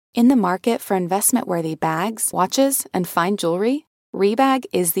In the market for investment-worthy bags, watches, and fine jewelry, Rebag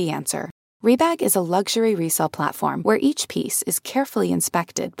is the answer. Rebag is a luxury resale platform where each piece is carefully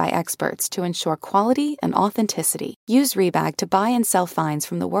inspected by experts to ensure quality and authenticity. Use Rebag to buy and sell finds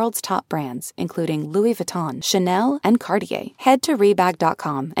from the world's top brands, including Louis Vuitton, Chanel, and Cartier. Head to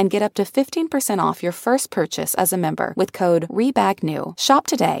Rebag.com and get up to 15% off your first purchase as a member with code REBAGNEW. Shop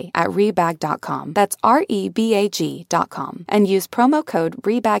today at Rebag.com. That's REBAG.com. And use promo code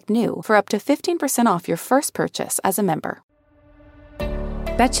REBAGNEW for up to 15% off your first purchase as a member.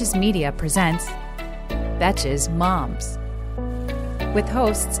 Betches Media presents Betches Moms with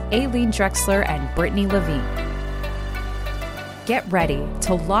hosts Aileen Drexler and Brittany Levine. Get ready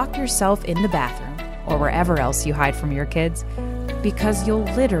to lock yourself in the bathroom or wherever else you hide from your kids, because you'll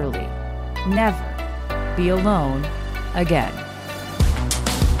literally never be alone again.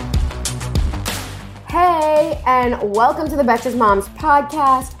 Hey, and welcome to the Betches Moms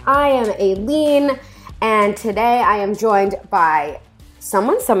podcast. I am Aileen, and today I am joined by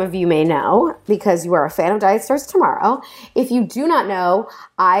someone some of you may know because you are a fan of Diet Starts Tomorrow. If you do not know,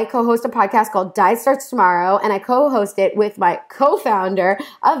 I co-host a podcast called Diet Starts Tomorrow, and I co-host it with my co-founder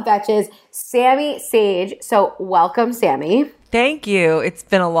of Betches, Sammy Sage. So welcome, Sammy. Thank you. It's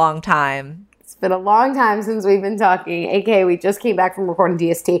been a long time. It's been a long time since we've been talking, aka we just came back from recording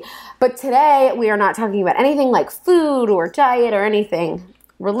DST. But today we are not talking about anything like food or diet or anything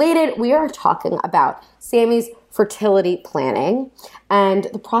related. We are talking about Sammy's fertility planning and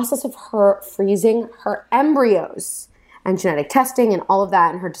the process of her freezing her embryos and genetic testing and all of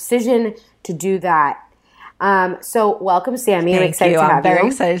that, and her decision to do that. So welcome, Sammy. I'm excited to have you. I'm very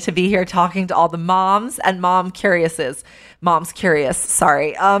excited to be here talking to all the moms and Moms curious.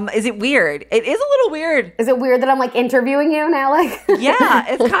 Sorry. Is it weird? It is a little weird. Is it weird that I'm like interviewing you now? Like, yeah,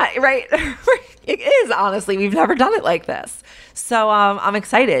 it's kind of, right. It is, honestly. We've never done it like this. So I'm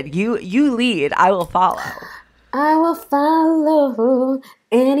excited. You lead. I will follow. I will follow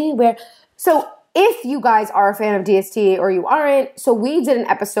anywhere. So if you guys are a fan of DST or you aren't, so we did an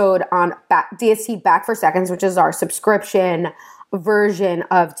episode on DST Back for Seconds, which is our subscription version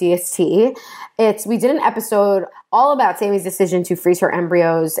of DST. We did an episode all about Sammy's decision to freeze her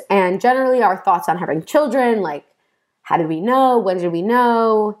embryos and generally our thoughts on having children. Like, how did we know? When did we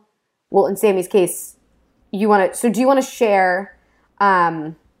know? Well, in Sammy's case, do you want to share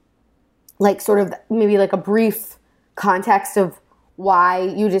like sort of maybe like a brief context of why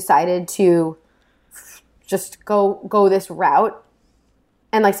you decided to just go this route,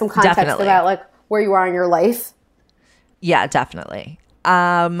 and like some context about like where you are in your life? Yeah, definitely.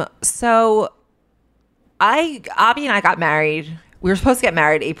 So Abby and I got married. We were supposed to get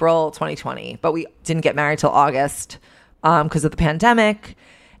married April 2020, but we didn't get married till August because of the pandemic.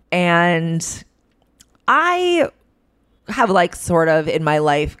 And I have like sort of in my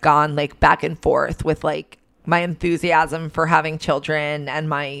life gone like back and forth with like my enthusiasm for having children and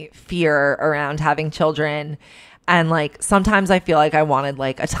my fear around having children. And like sometimes I feel like I wanted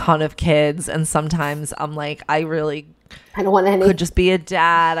like a ton of kids, and sometimes I'm like, I don't want any. Could just be a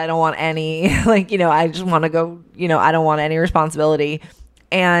dad. I don't want any. Like, I just want to go, I don't want any responsibility.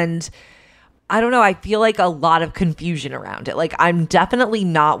 And I don't know, I feel like a lot of confusion around it. Like, I'm definitely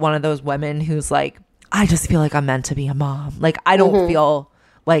not one of those women who's like, I just feel like I'm meant to be a mom. Like, I don't feel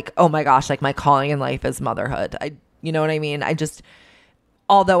like, oh my gosh, like my calling in life is motherhood. You know what I mean?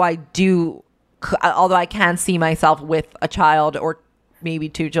 Although I can see myself with a child or maybe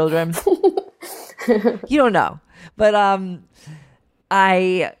two children, you don't know. But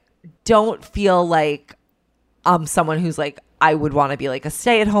I don't feel like I'm someone who's like, I would want to be like a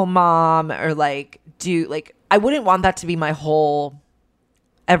stay-at-home mom or like I wouldn't want that to be my whole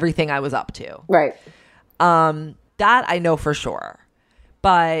everything I was up to. Right. That I know for sure.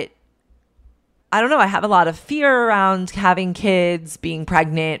 But I don't know. I have a lot of fear around having kids, being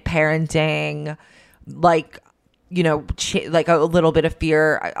pregnant, parenting, like, like a little bit of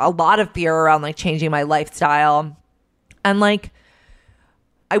fear, a lot of fear around like changing my lifestyle. And like,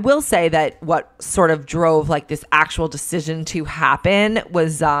 I will say that what sort of drove like this actual decision to happen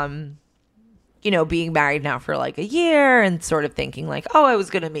was, being married now for like a year and sort of thinking like, oh, I was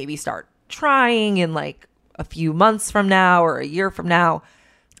going to maybe start trying in like a few months from now or a year from now.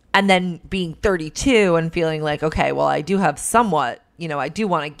 And then being 32 and feeling like, okay, well, I do have somewhat, I do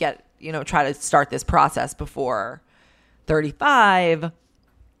want to get, try to start this process before 35.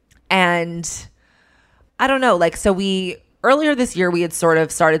 And I don't know, like, so earlier this year, we had sort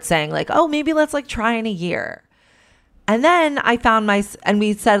of started saying like, oh, maybe let's like try in a year. And then and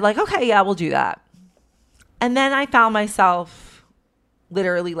we said like, okay, yeah, we'll do that. And then I found myself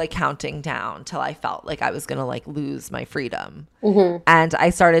literally like counting down till I felt like I was going to like lose my freedom. And I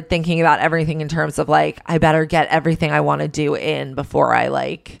started thinking about everything in terms of like, I better get everything I want to do in before I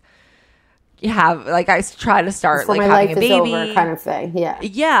like have, like, I try to start Before like my having life a baby is over kind of thing. Yeah.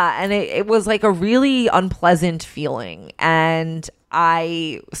 Yeah. And it was like a really unpleasant feeling. And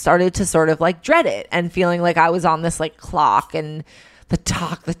I started to sort of like dread it and feeling like I was on this like clock and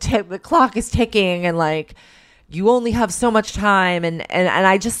the clock is ticking and like, you only have so much time. And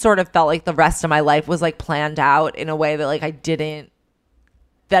I just sort of felt like the rest of my life was like planned out in a way that like I didn't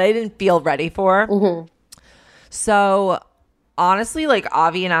feel ready for. So honestly, like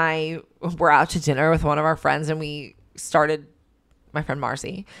Avi and I were out to dinner with one of our friends and we started, my friend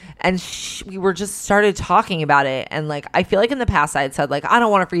Marcy, and we were just started talking about it. And like, I feel like in the past I had said like, I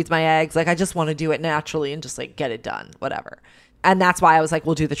don't want to freeze my eggs. Like, I just want to do it naturally and just like get it done, whatever. And that's why I was like,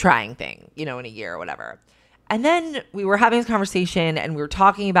 we'll do the trying thing, you know, in a year or whatever. And then we were having this conversation and we were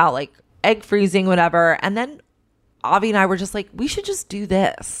talking about like egg freezing, whatever. And then Avi and I were just like, we should just do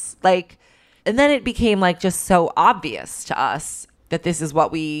this. Like, and then it became like just so obvious to us that this is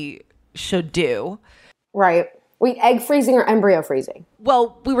what we should do. Right. Wait, egg freezing or embryo freezing?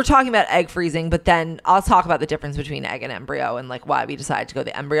 Well, we were talking about egg freezing, but then I'll talk about the difference between egg and embryo and like why we decided to go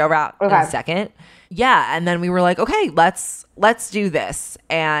the embryo route in a second. Yeah. And then we were like, okay, let's do this.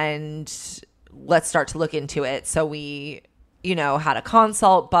 And let's start to look into it. So we, you know, had a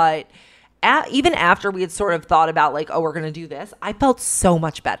consult, but even after we had sort of thought about like, oh, we're going to do this, I felt so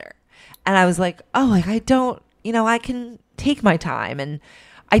much better. And I was like, oh, like I don't, you know, I can take my time. And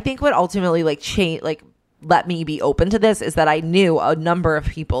I think what ultimately like let me be open to this is that I knew a number of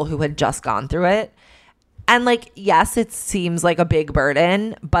people who had just gone through it. And like, yes, it seems like a big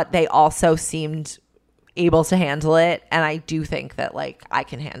burden, but they also seemed able to handle it. And I do think that like I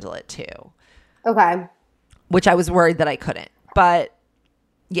can handle it too. Okay. Which I was worried that I couldn't. But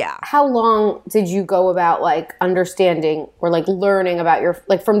yeah. How long did you go about like understanding or like learning about your,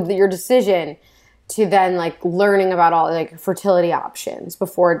 like from your decision to then like learning about all like fertility options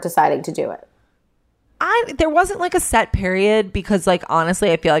before deciding to do it? There wasn't like a set period because like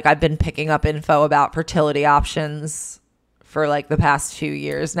honestly I feel like I've been picking up info about fertility options for like the past 2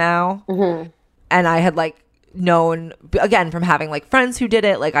 years now. And I had like known, again, from having like friends who did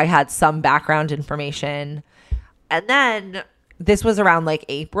it, like I had some background information. And then this was around like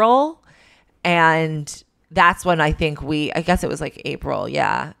April, and that's when I think I guess it was like April,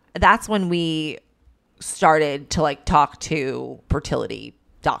 yeah, that's when we started to like talk to fertility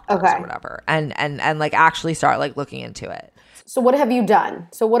doctors or whatever, and like actually start like looking into it. So what have you done?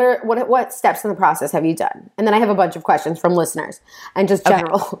 So what steps in the process have you done? And then I have a bunch of questions from listeners and just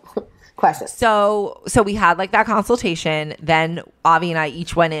general questions. So we had like that consultation. Then Avi and I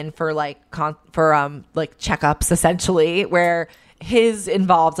each went in for like like checkups, essentially, where his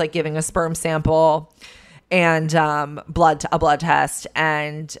involved like giving a sperm sample and a blood test,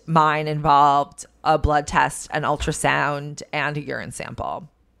 and mine involved a blood test, an ultrasound, and a urine sample.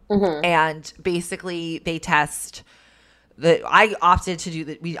 And basically they test we opted to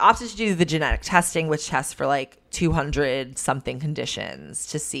do the genetic testing, which tests for like 200 something conditions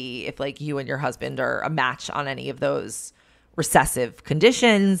to see if like you and your husband are a match on any of those recessive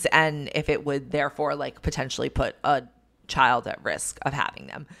conditions, and if it would therefore like potentially put a child at risk of having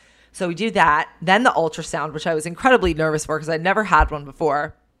them. So we do that. Then the ultrasound, which I was incredibly nervous for because I'd never had one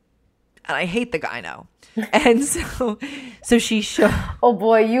before, and I hate the gyno. And so she showed. Oh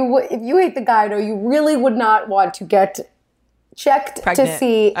boy, if you hate the gyno, you really would not want to get checked pregnant. To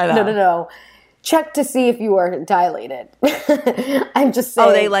see. No. Check to see if you are dilated. I'm just saying.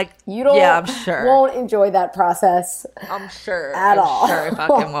 Oh, they like you don't. Yeah, I'm sure. Won't enjoy that process. I'm sure at all. Sure, I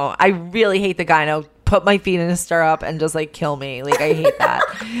fucking won't. I really hate the gyno. Put my feet in a stirrup and just like kill me. Like I hate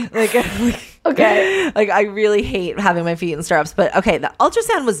that. Okay. Like I really hate having my feet in stirrups. But okay, the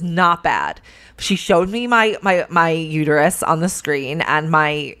ultrasound was not bad. She showed me my uterus on the screen and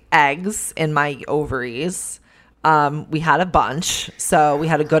my eggs in my ovaries. We had a bunch, so we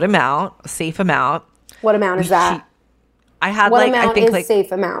had a good amount, a safe amount. What amount is that? I had what like amount I think is like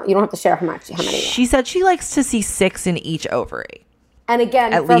safe amount. You don't have to share how many. She said she likes to see 6 in each ovary. And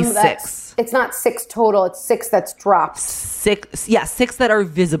again, at least 6. It's not 6 total. It's 6 that's dropped. 6, yeah, 6 that are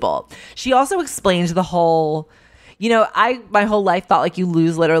visible. She also explained the whole. You know, my whole life thought like you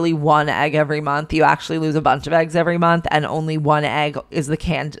lose literally 1 egg every month. You actually lose a bunch of eggs every month, and only 1 egg is the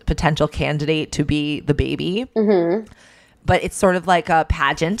potential candidate to be the baby. But it's sort of like a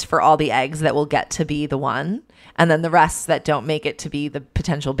pageant for all the eggs that will get to be the one, and then the rest that don't make it to be the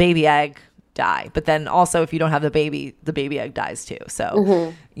potential baby egg die. But then also if you don't have the baby egg dies too.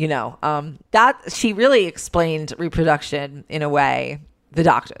 So, you know, that she really explained reproduction in a way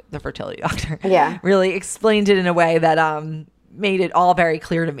the fertility doctor, Yeah. really explained it in a way that made it all very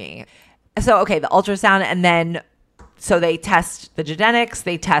clear to me. So, okay, the ultrasound, and then so they test the genetics.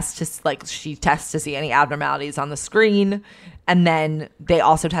 They test she tests to see any abnormalities on the screen, and then they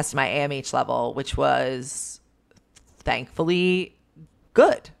also tested my AMH level, which was thankfully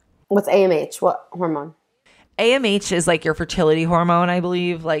good. What's AMH? What hormone? AMH is like your fertility hormone, I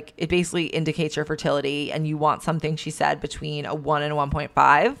believe. Like it basically indicates your fertility, and you want something, she said, between a 1 and a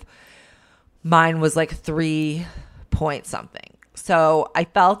 1.5. Mine was like 3 point something. So I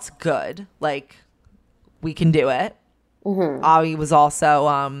felt good. Like we can do it. Mm-hmm. Avi was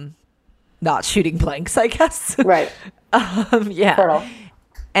also not shooting blanks, I guess. Right. Yeah. Fertile.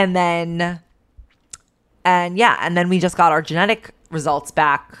 And then we just got our genetic results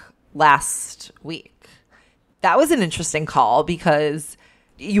back last week. That was an interesting call because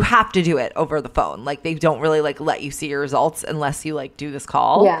you have to do it over the phone. Like they don't really like let you see your results unless you like do this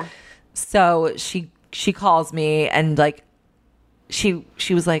call. Yeah. So she calls me and like she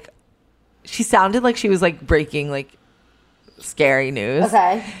was like, she sounded like she was like breaking like scary news.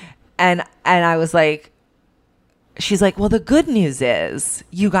 Okay. And I was like, she's like, well, the good news is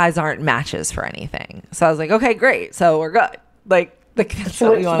you guys aren't matches for anything. So I was like, okay, great. So we're good. Like that's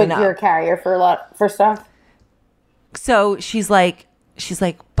what we want to know. You're a carrier for stuff. So she's like,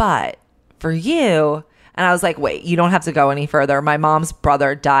 but for you, and I was like, wait, you don't have to go any further. My mom's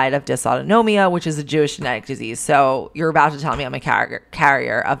brother died of dysautonomia, which is a Jewish genetic disease. So you're about to tell me I'm a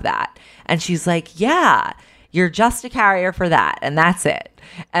carrier of that. And she's like, yeah, you're just a carrier for that. And that's it.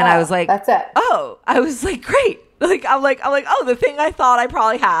 And I was like, that's it. Oh, I was like, great. Like, I'm like, oh, the thing I thought I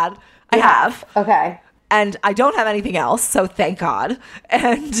probably had, I have. Okay. And I don't have anything else. So thank God.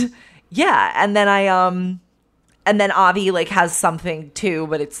 And yeah. And then and then Avi like has something too,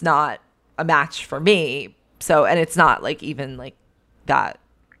 but it's not a match for me. So, and it's not like even like that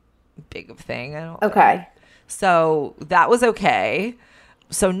big of a thing. I don't think. So that was okay.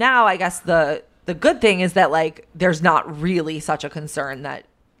 So now I guess the good thing is that like there's not really such a concern that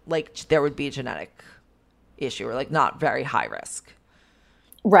like there would be a genetic issue or like not very high risk.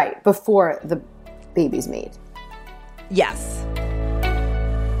 Right. Before the baby's made. Yes.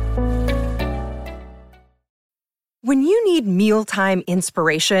 When you need mealtime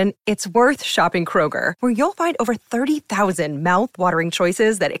inspiration, it's worth shopping Kroger, where you'll find over 30,000 mouth-watering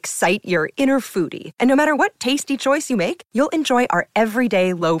choices that excite your inner foodie. And no matter what tasty choice you make, you'll enjoy our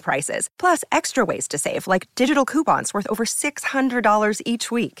everyday low prices, plus extra ways to save, like digital coupons worth over $600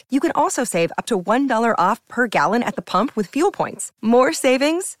 each week. You can also save up to $1 off per gallon at the pump with fuel points. More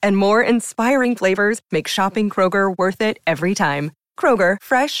savings and more inspiring flavors make shopping Kroger worth it every time. Kroger,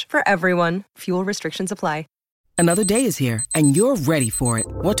 fresh for everyone. Fuel restrictions apply. Another day is here, and you're ready for it.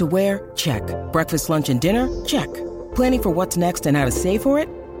 What to wear? Check. Breakfast, lunch, and dinner? Check. Planning for what's next and how to save for it?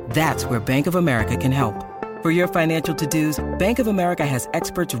 That's where Bank of America can help. For your financial to-dos, Bank of America has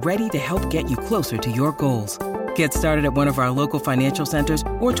experts ready to help get you closer to your goals. Get started at one of our local financial centers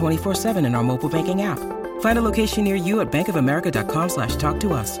or 24/7 in our mobile banking app. Find a location near you at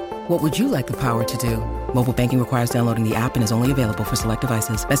bankofamerica.com/talktous. What would you like the power to do? Mobile banking requires downloading the app and is only available for select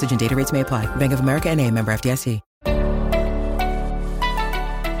devices. Message and data rates may apply. Bank of America NA, member FDIC.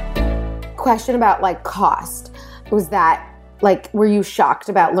 Question about like cost. Was that like, were you shocked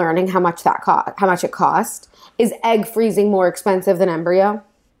about learning how much it cost? Is egg freezing more expensive than embryo?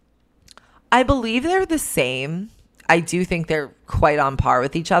 I believe they're the same. I do think they're quite on par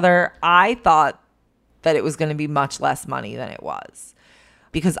with each other. I thought that it was going to be much less money than it was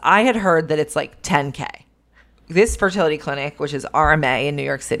because I had heard that it's like $10K. This fertility clinic, which is RMA in New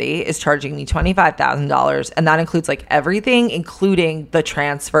York City, is charging me $25,000, and that includes like everything, including the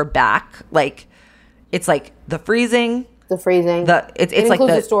transfer back. Like it's like the freezing, it's it's like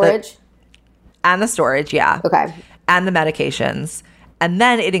the storage and the storage, yeah. Okay, and the medications, and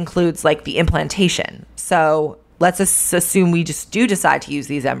then it includes like the implantation. So let's assume we just do decide to use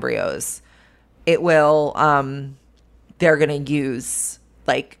these embryos. It will. They're going to use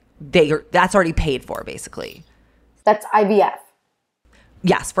like that's already paid for basically. That's IVF.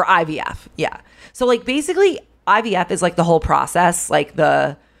 Yes, for IVF. Yeah. So like basically IVF is like the whole process, like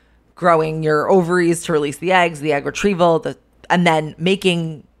the growing your ovaries to release the eggs, the egg retrieval, and then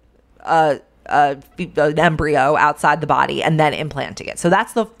making an embryo outside the body and then implanting it. So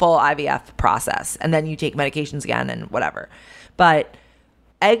that's the full IVF process. And then you take medications again and whatever. But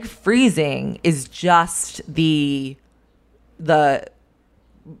egg freezing is just the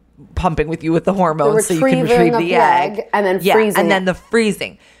pumping with you with the hormones so you can retrieve the egg and then freezing and then the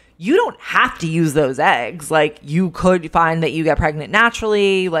freezing. You don't have to use those eggs. Like you could find that you get pregnant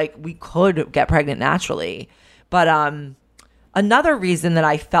naturally. Like we could get pregnant naturally, but another reason that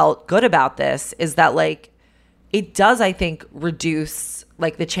I felt good about this is that like it does, I think, reduce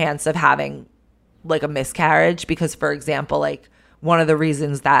like the chance of having like a miscarriage, because for example, like one of the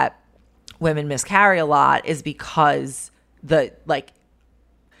reasons that women miscarry a lot is because the like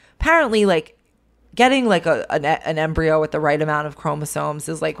apparently like getting like an embryo with the right amount of chromosomes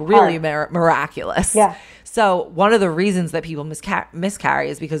is like really miraculous. Yeah. So one of the reasons that people miscarry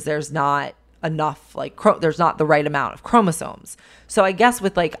is because there's not enough like there's not the right amount of chromosomes. So I guess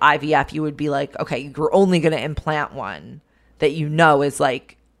with like IVF, you would be like, okay, you're only going to implant one that you know is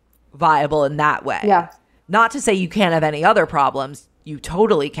like viable in that way. Yeah. Not to say you can't have any other problems. You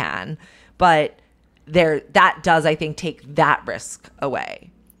totally can. But that does, I think, take that risk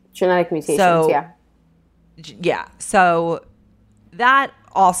away. Genetic mutations, Yeah. So that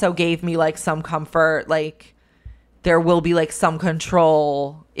also gave me like some comfort. Like there will be like some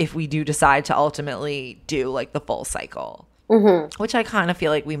control if we do decide to ultimately do like the full cycle, which I kind of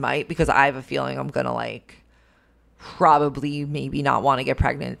feel like we might, because I have a feeling I'm going to like probably maybe not want to get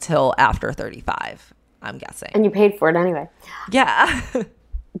pregnant till after 35, I'm guessing. And you paid for it anyway. Yeah.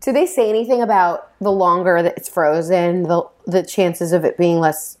 Do they say anything about the longer that it's frozen, the chances of it being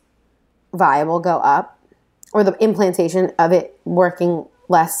less viable go up, or the implantation of it working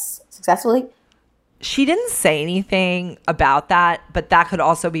less successfully? She didn't say anything about that, but that could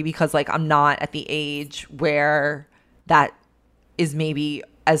also be because like I'm not at the age where that is maybe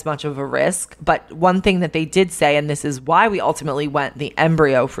as much of a risk. But one thing that they did say, and this is why we ultimately went the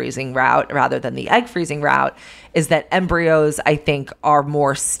embryo freezing route rather than the egg freezing route, is that embryos, I think, are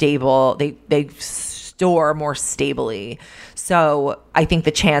more stable. They store more stably. So I think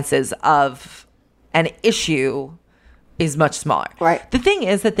the chances of an issue is much smaller. Right. The thing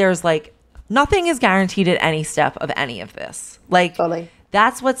is that there's like nothing is guaranteed at any step of any of this. Like totally.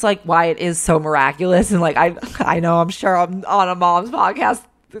 That's what's like why it is so miraculous. And like I know I'm sure I'm on a mom's podcast.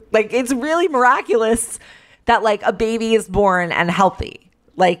 Like it's really miraculous that like a baby is born and healthy.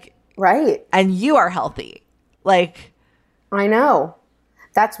 Like right. And you are healthy. Like I know.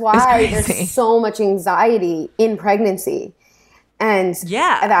 That's why there's so much anxiety in pregnancy. And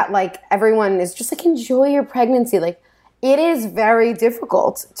that like everyone is just like, enjoy your pregnancy. Like it is very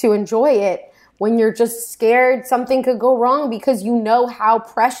difficult to enjoy it when you're just scared something could go wrong, because you know how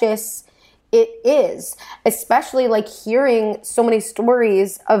precious it is. Especially like hearing so many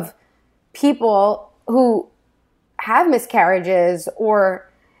stories of people who have miscarriages or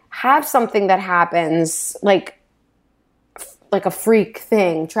have something that happens like a freak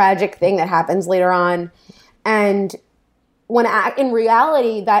thing, tragic thing that happens later on. And when in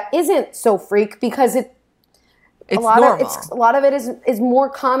reality, that isn't so freak, because it's a lot of it is more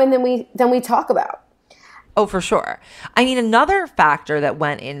common than we talk about. Oh, for sure. I mean, another factor that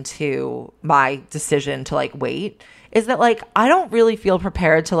went into my decision to like wait is that like I don't really feel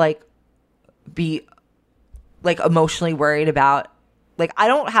prepared to like be like emotionally worried about like I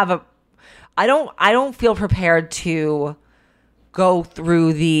don't feel prepared to go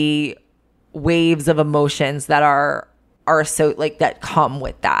through the waves of emotions that are so like that come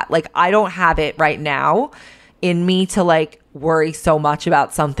with that. Like I don't have it right now in me to like worry so much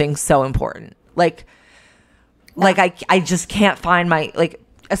about something so important. Like I just can't find my like,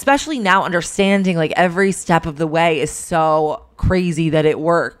 especially now understanding like every step of the way is so crazy that it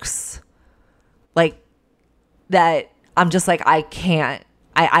works. Like that I'm just like I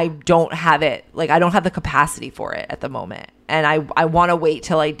don't have it. Like I don't have the capacity for it at the moment. And I want to wait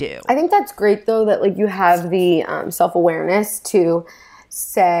till I do. I think that's great, though, that like you have the self-awareness to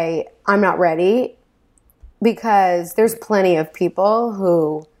say, I'm not ready, because there's plenty of people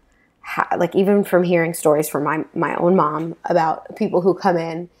who, like even from hearing stories from my own mom about people who come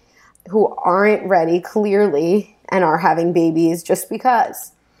in who aren't ready clearly and are having babies just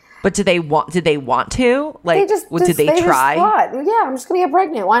because. But did they want to? Like, did they try? Just thought, yeah, I'm just going to get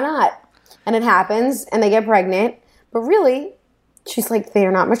pregnant. Why not? And it happens and they get pregnant. But really, she's like, they're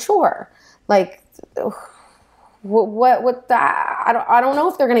not mature. Like, what that? I don't know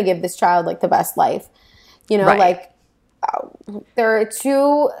if they're going to give this child like the best life. You know, like they're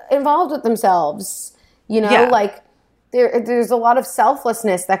too involved with themselves. You know, like there's a lot of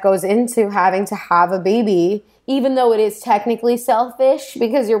selflessness that goes into having to have a baby, even though it is technically selfish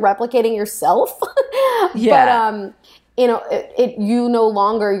because you're replicating yourself. But you know, you're no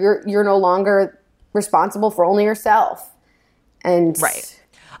longer responsible for only yourself. And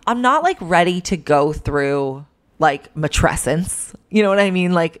I'm not like ready to go through like matrescence. You know what I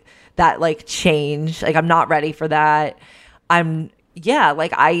mean? Like that like change. Like I'm not ready for that.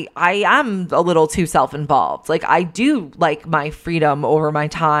 Like I am a little too self-involved. Like I do like my freedom over my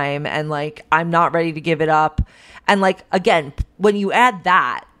time, and like I'm not ready to give it up. And like, again, when you add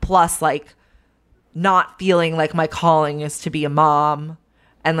that plus like not feeling like my calling is to be a mom,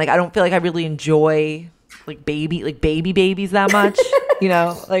 and like I don't feel like I really enjoy like baby babies that much, you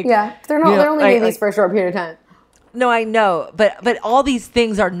know, like Yeah, they're only babies for a short period of time. No, I know, but all these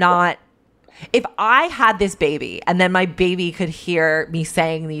things are not. If I had this baby and then my baby could hear me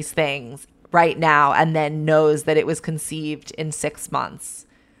saying these things right now and then knows that it was conceived in 6 months,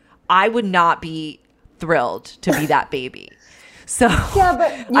 I would not be thrilled to be that baby. So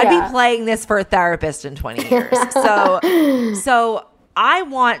I'd be playing this for a therapist in 20 years. So I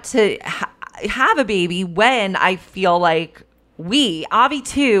want to have a baby when I feel like Avi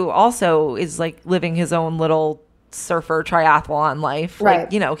too also is like living his own little surfer triathlon life. Right.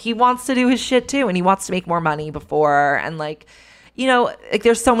 Like, you know, he wants to do his shit too, and he wants to make more money before, and like, you know, like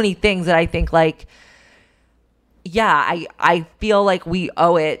there's so many things that I think like, yeah, I feel like we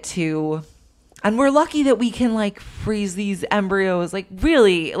owe it to, and we're lucky that we can like freeze these embryos. Like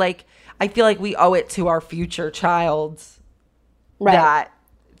really, like I feel like we owe it to our future child that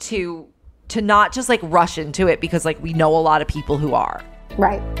to not just like rush into it, because like we know a lot of people who are.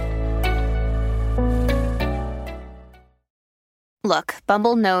 Right. Look,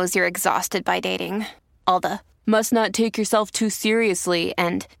 Bumble knows you're exhausted by dating. All the must not take yourself too seriously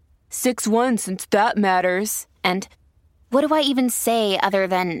and 6'1" since that matters. And what do I even say other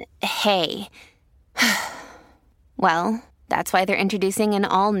than hey? Well, that's why they're introducing an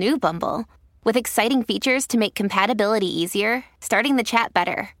all-new Bumble with exciting features to make compatibility easier, starting the chat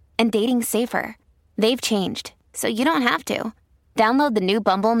better, and dating safer. They've changed, so you don't have to. Download the new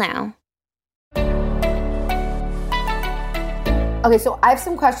Bumble now. Okay, so I have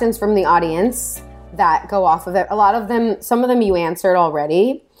some questions from the audience that go off of it. A lot of them, some of them you answered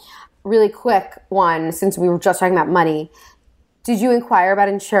already. Really quick one, since we were just talking about money. Did you inquire about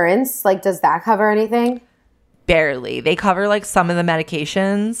insurance? Like, does that cover anything? Barely. They cover like some of the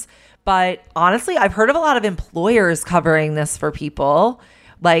medications, but honestly, I've heard of a lot of employers covering this for people.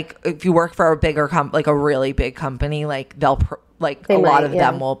 Like, if you work for a bigger like a really big company, like a lot of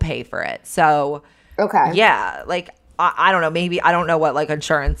them will pay for it. So, okay, yeah, like I don't know. Maybe I don't know what like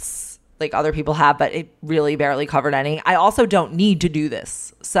insurance like other people have, but it really barely covered any. I also don't need to do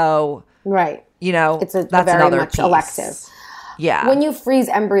this, so right. You know, it's that's very another much piece. Elective. Yeah. When you freeze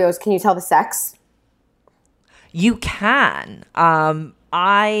embryos, can you tell the sex? You can.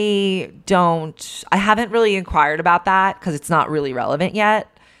 I haven't really inquired about that because it's not really relevant yet,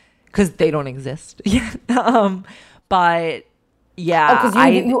 because they don't exist yet. But yeah, because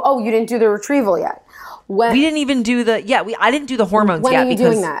you didn't do the retrieval yet. We didn't even do I didn't do the hormones yet. When are you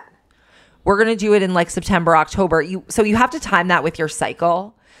doing that? We're gonna do it in like September, October. So you have to time that with your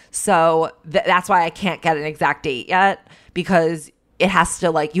cycle. So that's why I can't get an exact date yet, because it has to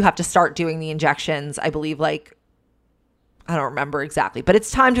like, you have to start doing the injections, I believe, like, I don't remember exactly, but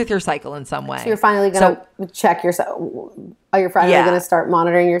it's timed with your cycle in some way. So you're finally going to check your cycle. Oh, you're finally going to start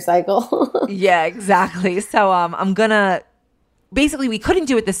monitoring your cycle. Yeah, exactly. So I'm going to, basically we couldn't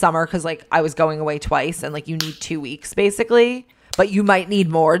do it this summer because like I was going away twice, and like you need 2 weeks basically, but you might need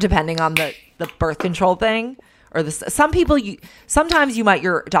more depending on the birth control thing. Or sometimes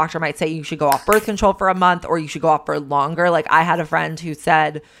your doctor might say you should go off birth control for a month, or you should go off for longer. Like I had a friend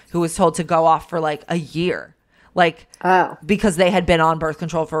who was told to go off for like a year, like because they had been on birth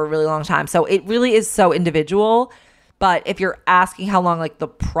control for a really long time. So it really is so individual. But if you're asking how long like the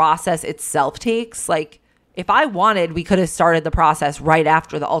process itself takes, like if I wanted, we could have started the process right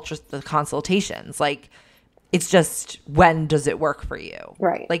after the consultations. Like, it's just, when does it work for you?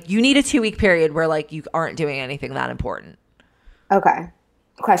 Right. Like, you need a 2-week period where, like, you aren't doing anything that important. Okay.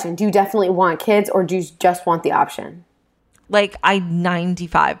 Question. Do you definitely want kids, or do you just want the option? Like, I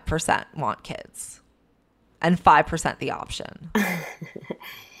 95% want kids. And 5% the option.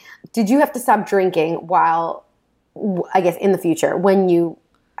 Did you have to stop drinking while, I guess, in the future, when you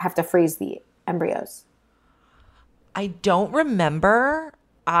have to freeze the embryos? I don't remember.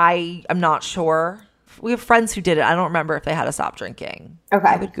 I am not sure. We have friends who did it. I don't remember if they had to stop drinking. Okay.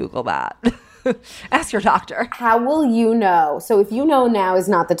 I would Google that. Ask your doctor. How will you know? So if you know now is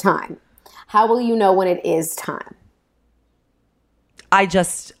not the time, how will you know when it is time?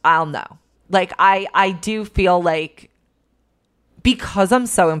 I'll know. Like, I do feel like, because I'm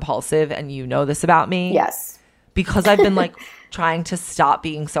so impulsive, and you know this about me. Yes. Because I've been like trying to stop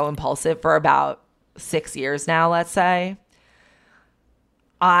being so impulsive for about 6 years now, let's say.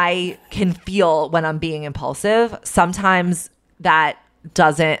 I can feel when I'm being impulsive. Sometimes that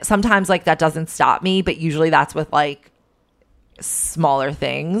doesn't stop me, but usually that's with like smaller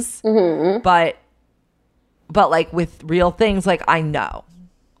things. Mm-hmm. But like with real things, like I know.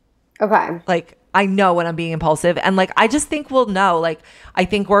 Okay. Like I know when I'm being impulsive. And like, I just think we'll know. Like, I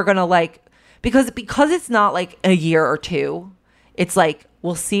think we're going to like, because it's not like a year or two. It's like,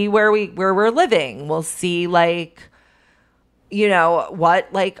 we'll see where we're living. We'll see like, you know, what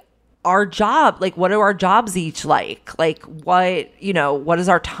like our job, like what are our jobs each like what, you know, what is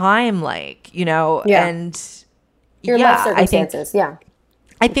our time like, you know, and your life circumstances.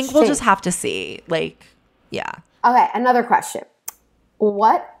 I think we'll just have to see like, yeah. Okay. Another question.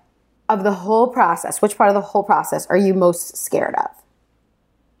 What of the whole process, which part of the whole process are you most scared of?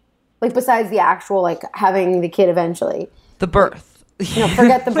 Like besides the actual, like having the kid eventually. The birth. You know,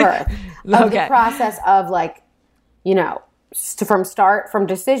 forget the birth. Okay. Of the process of like, you know, from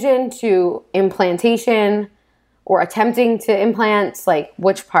decision to implantation or attempting to implant, like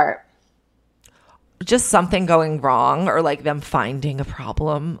which part? Just something going wrong or like them finding a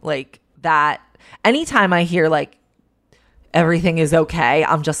problem like that. Anytime I hear like everything is okay,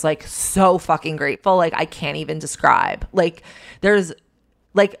 I'm just like so fucking grateful. Like I can't even describe. Like there's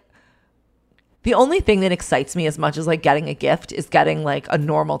like the only thing that excites me as much as like getting a gift is getting like a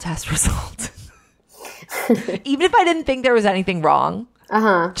normal test result. Even if I didn't think there was anything wrong,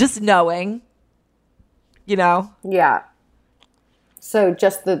 just knowing, you know? Yeah. So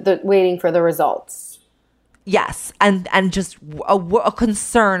just the waiting for the results. Yes. And just a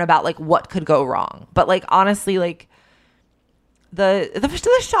concern about like what could go wrong. But like, honestly, like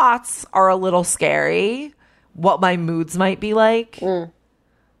the shots are a little scary, what my moods might be like.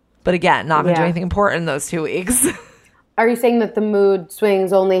 But again, not going to do anything important in those 2 weeks. Are you saying that the mood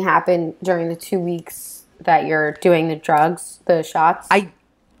swings only happen during the 2 weeks that you're doing the drugs, the shots?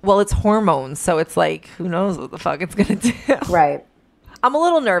 Well, it's hormones, so it's like, who knows what the fuck it's going to do. Right. I'm a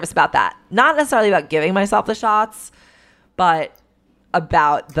little nervous about that. Not necessarily about giving myself the shots, but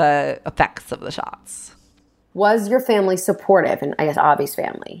about the effects of the shots. Was your family supportive? And I guess Avi's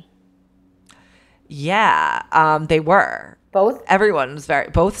family. Yeah, they were. Both? Everyone was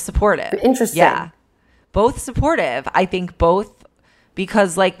both supportive. Interesting. Yeah. Both supportive. I think both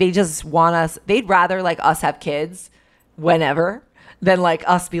because like they just want us, they'd rather like us have kids whenever than like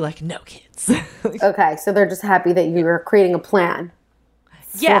us be like, no kids. Okay. So they're just happy that you were creating a plan.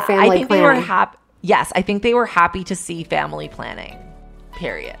 Yeah. I think they were happy. Yes. I think they were happy to see family planning,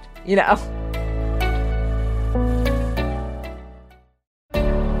 period. You know?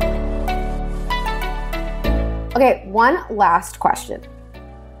 Okay, one last question.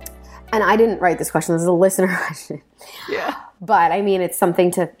 And I didn't write this question. This is a listener question. Yeah. But I mean, it's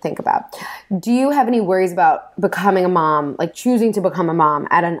something to think about. Do you have any worries about becoming a mom, like choosing to become a mom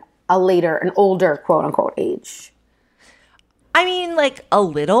at an older, quote unquote, age? I mean, like a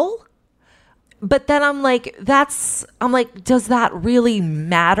little. But then I'm like, does that really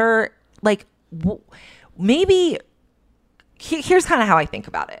matter? Like, maybe here's kind of how I think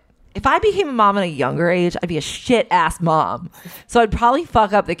about it. If I became a mom at a younger age, I'd be a shit-ass mom. So I'd probably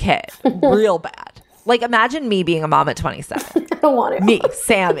fuck up the kid real bad. Like, imagine me being a mom at 27. I don't want it. Me,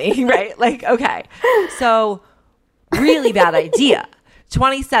 Sammy, right? Like, okay. So, really bad idea.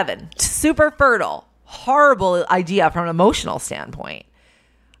 27, super fertile. Horrible idea from an emotional standpoint.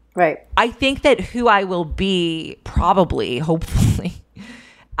 Right. I think that who I will be, probably, hopefully,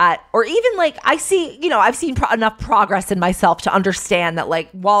 or even like I've seen enough progress in myself to understand that like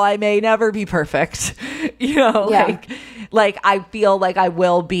while I may never be perfect, you know, like I feel like I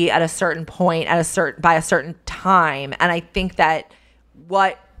will be at a certain point by a certain time, and I think that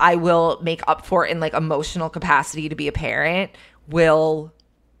what I will make up for in like emotional capacity to be a parent will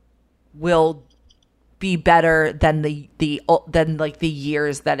be better than the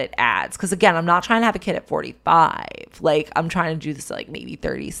years that it adds. Because again, I'm not trying to have a kid at 45. Like I'm trying to do this at like maybe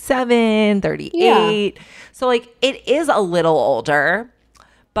 37, 38. Yeah. So like it is a little older,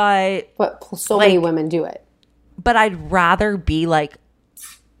 but so many women do it. But I'd rather be like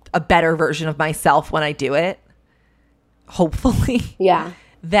a better version of myself when I do it, hopefully. Yeah.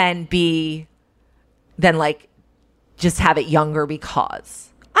 than like just have it younger because.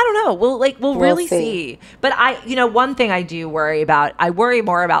 I don't know. We'll really see. But one thing I do worry about, I worry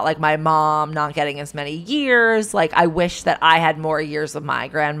more about like my mom not getting as many years. Like I wish that I had more years of my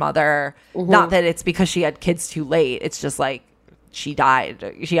grandmother. Mm-hmm. Not that it's because she had kids too late. It's just like she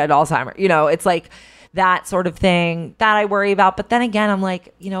died. She had Alzheimer's. You know, it's like that sort of thing that I worry about. But then again, I'm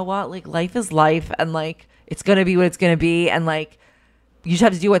like, you know what? Like life is life, and like it's gonna be what it's gonna be, and like you just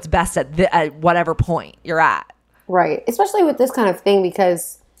have to do what's best at whatever point you're at. Right. Especially with this kind of thing,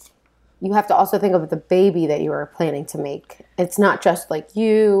 because you have to also think of the baby that you are planning to make. It's not just like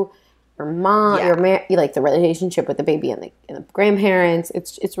you, your mom, you like the relationship with the baby and the grandparents.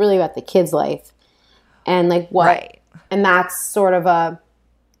 It's really about the kid's life and like what, right. And that's sort of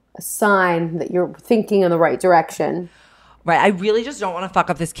a sign that you're thinking in the right direction. Right. I really just don't want to fuck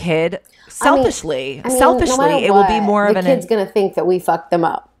up this kid selfishly. I mean, Selfishly, no matter it will be more of the an... kid's going to think that we fucked them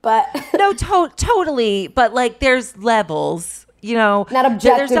up. But no, totally. But like, there's levels, you know. Not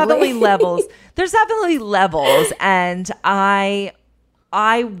objectively. There's definitely levels. There's definitely levels. And I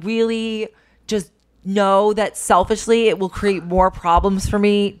really just know that selfishly it will create more problems for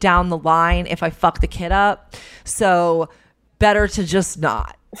me down the line if I fuck the kid up. So better to just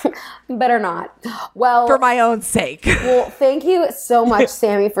not. Better not. Well, for my own sake. Well, thank you so much,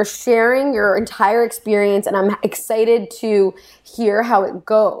 Sammy, for sharing your entire experience. And I'm excited to hear how it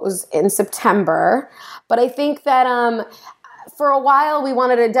goes in September. But I think that for a while we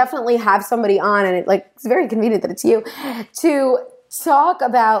wanted to definitely have somebody on, and it's very convenient that it's you, to talk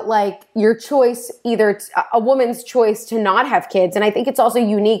about like your choice, either a woman's choice to not have kids. And I think it's also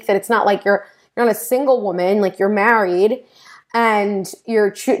unique that it's not like you're not a single woman, like you're married and you're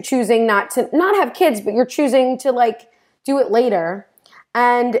choosing not have kids, but you're choosing to like do it later.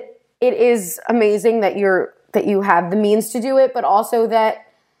 And it is amazing that you have the means to do it, but also that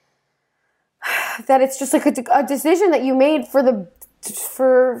it's just like a decision that you made for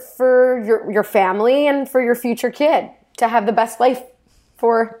your family and for your future kid to have the best life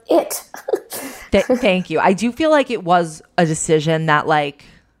for it. Thank you. I do feel like it was a decision that like,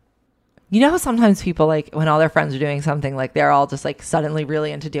 you know how sometimes people like when all their friends are doing something, like they're all just like suddenly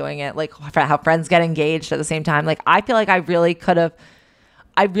really into doing it, like how friends get engaged at the same time. Like I feel like I really could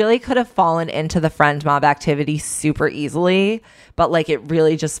have fallen into the friend mob activity super easily, but like it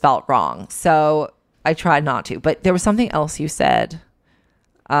really just felt wrong. So I tried not to. But there was something else you said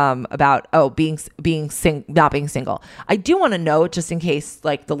about not being single. I do want to note, just in case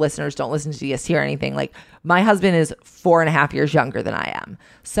like the listeners don't listen to DST or anything, like my husband is 4.5 years younger than I am.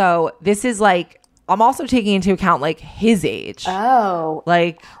 So this is like, I'm also taking into account like his age. Oh.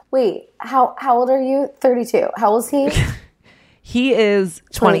 Like, wait, how old are you? 32. How old is he? He is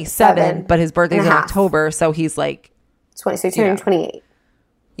 27, but his birthday's in October, so he's like 20. So he's turning 28.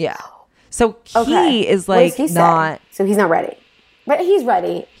 Yeah. So he is like not. So he's not ready. But he's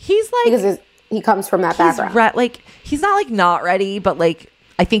ready. He's like, because he comes from that background. Like he's not like not ready, but like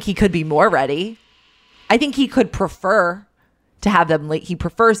I think he could be more ready. I think he could prefer to have them late. He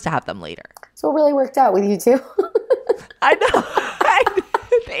prefers to have them later. So it really worked out with you two. I know.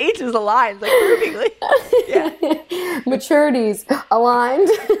 The ages aligned, like perfectly. Yeah. Maturities aligned.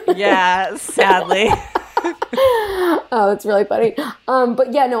 Yeah, sadly. Oh, that's really funny.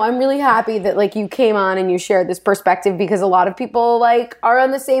 But yeah, no, I'm really happy that like you came on and you shared this perspective, because a lot of people like are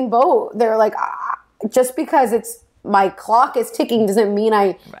on the same boat. They're like, just because it's my clock is ticking doesn't mean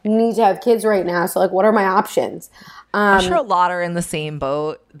I need to have kids right now. So like, what are my options? I'm sure a lot are in the same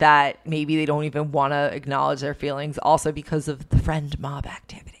boat that maybe they don't even want to acknowledge their feelings, also because of the friend mob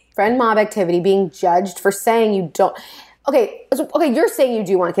activity. Friend mob activity, being judged for saying you don't. Okay, you're saying you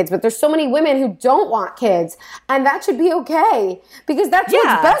do want kids, but there's so many women who don't want kids, and that should be okay, because that's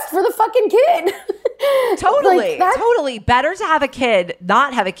what's best for the fucking kid. Totally. Totally. Better to have a kid,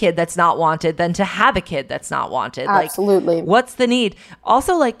 not have a kid that's not wanted, than to have a kid that's not wanted. Absolutely. Like, what's the need?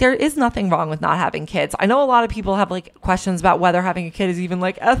 Also, like, there is nothing wrong with not having kids. I know a lot of people have like questions about whether having a kid is even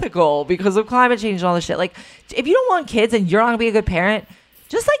like ethical because of climate change and all this shit. Like, if you don't want kids and you're not gonna be a good parent,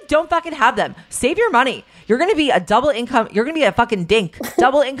 just like don't fucking have them. Save your money. You're going to be a double income. You're going to be a fucking dink.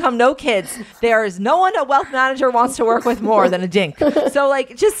 Double income, no kids. There is no one a wealth manager wants to work with more than a dink. So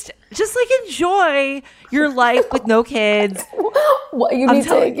like, just like enjoy your life with no kids. Well, you need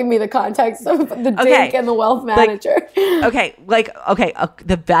to give me the context of the dink and the wealth manager.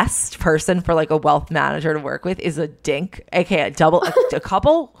 The best person for like a wealth manager to work with is a dink, aka a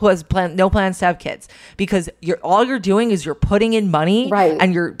couple who has no plans to have kids, because all you're doing is you're putting in money, right?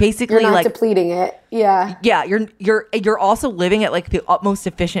 And you're basically not like depleting it. Yeah. You're also living at like the utmost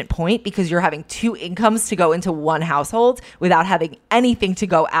efficient point, because you're having two incomes to go into one household without having anything to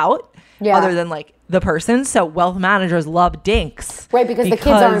go out other than like the person. So wealth managers love dinks. Right, because the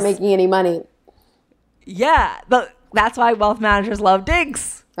kids aren't making any money. Yeah, but that's why wealth managers love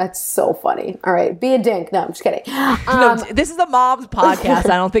dinks. That's so funny. All right, be a dink. No, I'm just kidding. No, this is a mom's podcast.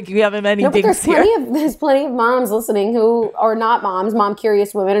 I don't think you have many dinks here. There's plenty of moms listening who are not moms, mom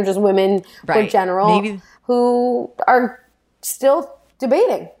curious women, or just women in general, who are still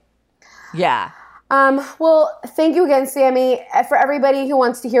debating. Yeah. Well, thank you again, Sammy. For everybody who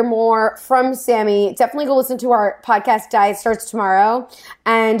wants to hear more from Sammy, definitely go listen to our podcast, Diet Starts Tomorrow.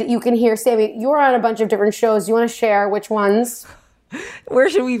 And you can hear Sammy. You're on a bunch of different shows. You want to share which ones? Where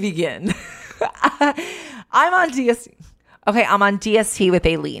should we begin? I'm on DST. Okay, I'm on DST with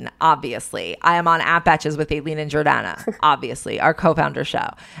Aileen, obviously. I am on At Betches with Aileen and Jordana, obviously, our co-founder show.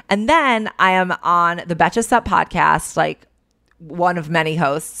 And then I am on the Betches Sup podcast, like one of many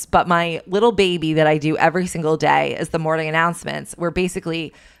hosts. But my little baby that I do every single day is the morning announcements, where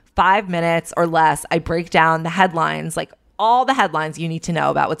basically 5 minutes or less, I break down the headlines, like all the headlines you need to know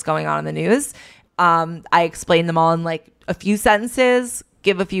about what's going on in the news. I explain them all in like a few sentences,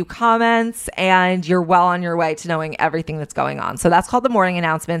 give a few comments, and you're well on your way to knowing everything that's going on. So that's called the morning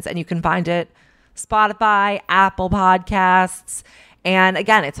announcements, and you can find it Spotify, Apple Podcasts, and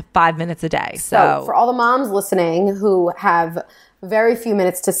again, it's 5 minutes a day. So for all the moms listening who have very few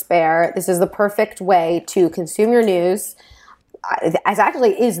minutes to spare, this is the perfect way to consume your news. It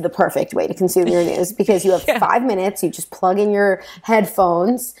actually is the perfect way to consume your news because you have 5 minutes. You just plug in your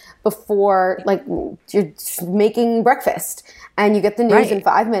headphones before, like, you're making breakfast, and you get the news in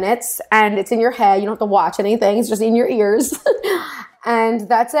 5 minutes, and it's in your head. You don't have to watch anything. It's just in your ears, and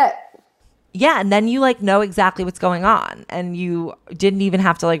that's it. Yeah, and then you like know exactly what's going on, and you didn't even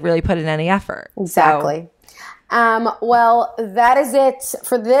have to like really put in any effort. Exactly. So. Well, that is it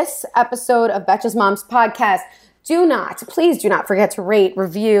for this episode of Betches Moms Podcast. Please do not forget to rate,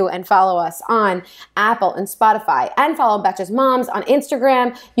 review, and follow us on Apple and Spotify, and follow Betches Moms on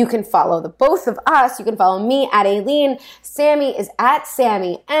Instagram. You can follow the both of us. You can follow me at Aileen. Sammy is at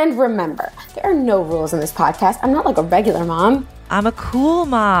Sammy. And remember, there are no rules in this podcast. I'm not like a regular mom. I'm a cool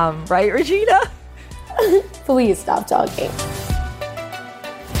mom, right, Regina? Please stop talking.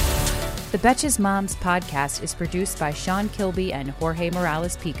 The Betches Moms podcast is produced by Sean Kilby and Jorge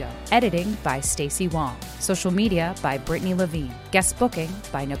Morales-Pico. Editing by Stacey Wong. Social media by Brittany Levine. Guest booking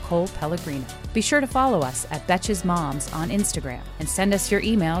by Nicole Pellegrino. Be sure to follow us at Betches Moms on Instagram and send us your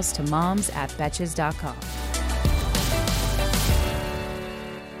emails to moms@betches.com.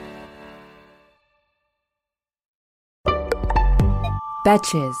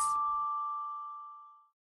 Betches.